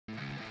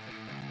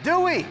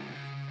Dewey.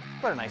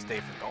 What a nice day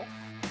for golf.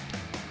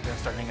 We're going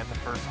to start hitting at the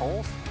first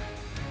holes.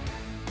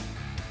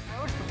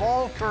 Approach the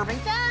ball curving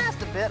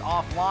just a bit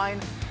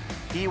offline.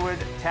 He would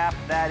tap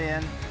that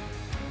in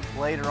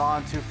later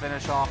on to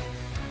finish off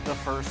the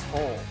first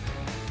hole.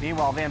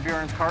 Meanwhile, Van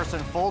Buren's Carson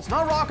Foltz,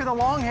 not rocking the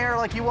long hair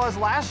like he was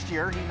last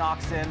year. He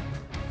knocks in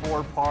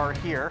for par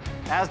here,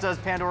 as does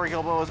Pandora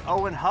Gilboa's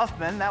Owen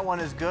Huffman. That one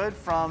is good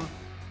from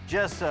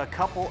just a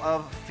couple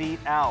of feet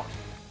out.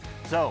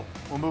 So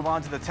we'll move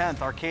on to the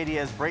 10th.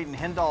 Arcadia's Brayton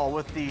Hindall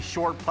with the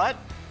short putt.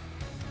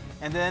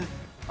 And then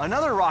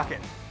another rocket.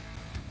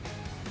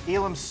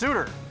 Elam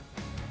Suter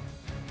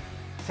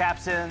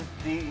taps in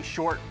the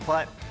short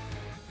putt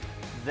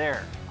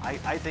there.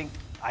 I think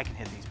I can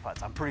hit these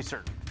putts. I'm pretty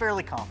certain,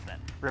 fairly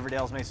confident.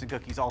 Riverdale's Mason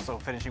Cookie's also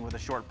finishing with a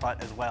short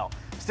putt as well.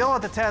 Still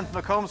at the 10th,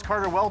 McComb's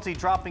Carter Welty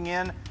dropping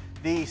in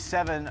the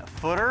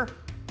 7-footer.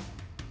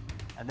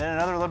 And then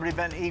another Liberty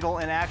Benton Eagle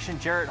in action,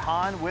 Jarrett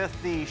Hahn with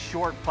the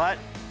short putt.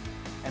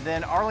 And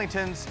then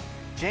Arlington's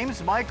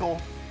James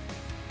Michael,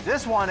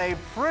 this one a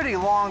pretty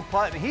long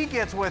putt, and he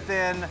gets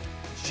within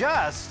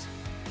just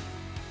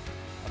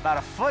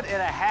about 1.5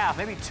 feet,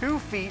 maybe 2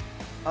 feet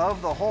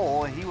of the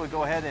hole, and he would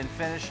go ahead and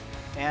finish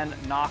and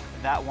knock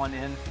that one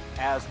in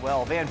as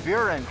well. Van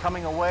Buren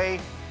coming away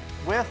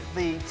with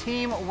the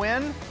team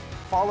win,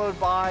 followed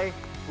by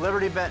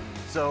Liberty Benton.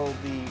 So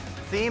the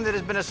theme that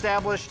has been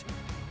established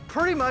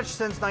pretty much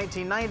since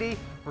 1990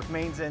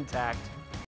 remains intact